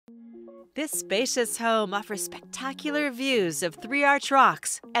This spacious home offers spectacular views of three-arch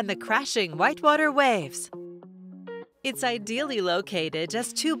rocks and the crashing whitewater waves. It's ideally located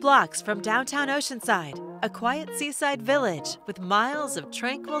just 2 blocks from downtown Oceanside, a quiet seaside village with miles of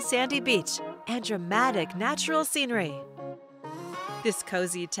tranquil sandy beach and dramatic natural scenery. This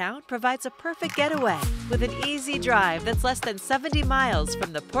cozy town provides a perfect getaway with an easy drive that's less than 70 miles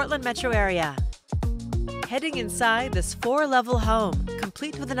from the Portland metro area. Heading inside this 4-level home,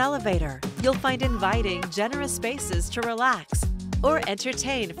 complete with an elevator, you'll find inviting, generous spaces to relax or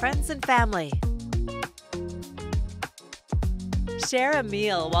entertain friends and family. Share a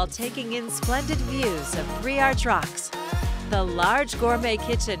meal while taking in splendid views of three-arch rocks. The large gourmet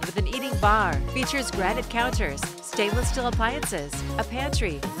kitchen with an eating bar features granite counters, stainless steel appliances, a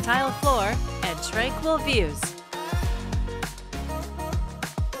pantry, tile floor, and tranquil views.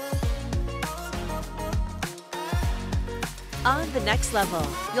 On the next level,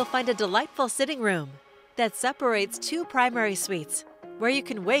 you'll find a delightful sitting room that separates 2 primary suites, where you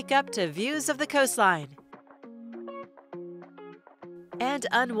can wake up to views of the coastline and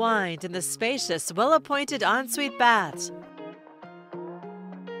unwind in the spacious, well-appointed ensuite baths,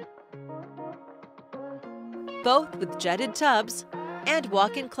 both with jetted tubs and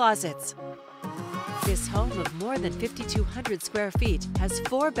walk-in closets. This home of more than 5,200 square feet has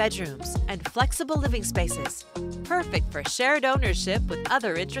 4 bedrooms and flexible living spaces, perfect for shared ownership with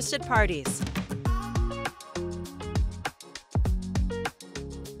other interested parties.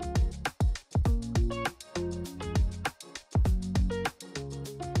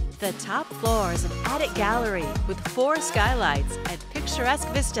 The top floor is an attic gallery with 4 skylights and picturesque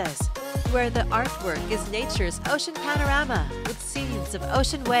vistas, where the artwork is nature's ocean panorama with scenes of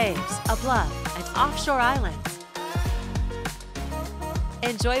ocean waves, a bluff, and offshore islands.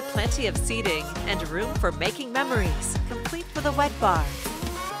 Enjoy plenty of seating and room for making memories, complete with a wet bar.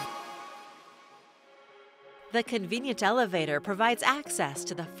 The convenient elevator provides access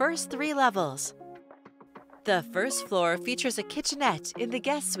to the first 3 levels. The first floor features a kitchenette in the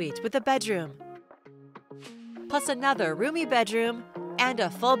guest suite with a bedroom, plus another roomy bedroom and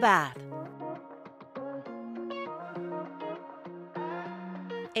a full bath.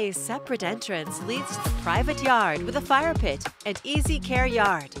 A separate entrance leads to the private yard with a fire pit and easy care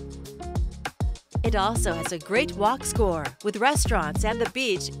yard. It also has a great walk score with restaurants and the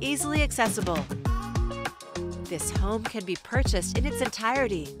beach easily accessible. This home can be purchased in its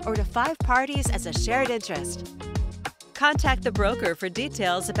entirety or to 5 parties as a shared interest. Contact the broker for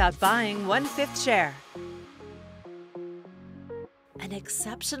details about buying 1/5 share. An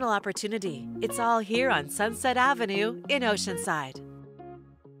exceptional opportunity. It's all here on Sunset Avenue in Oceanside.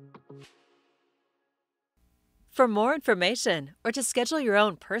 For more information or to schedule your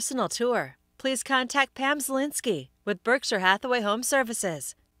own personal tour, please contact Pam Zielinski with Berkshire Hathaway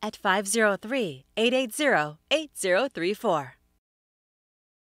HomeServices at 503-880-8034.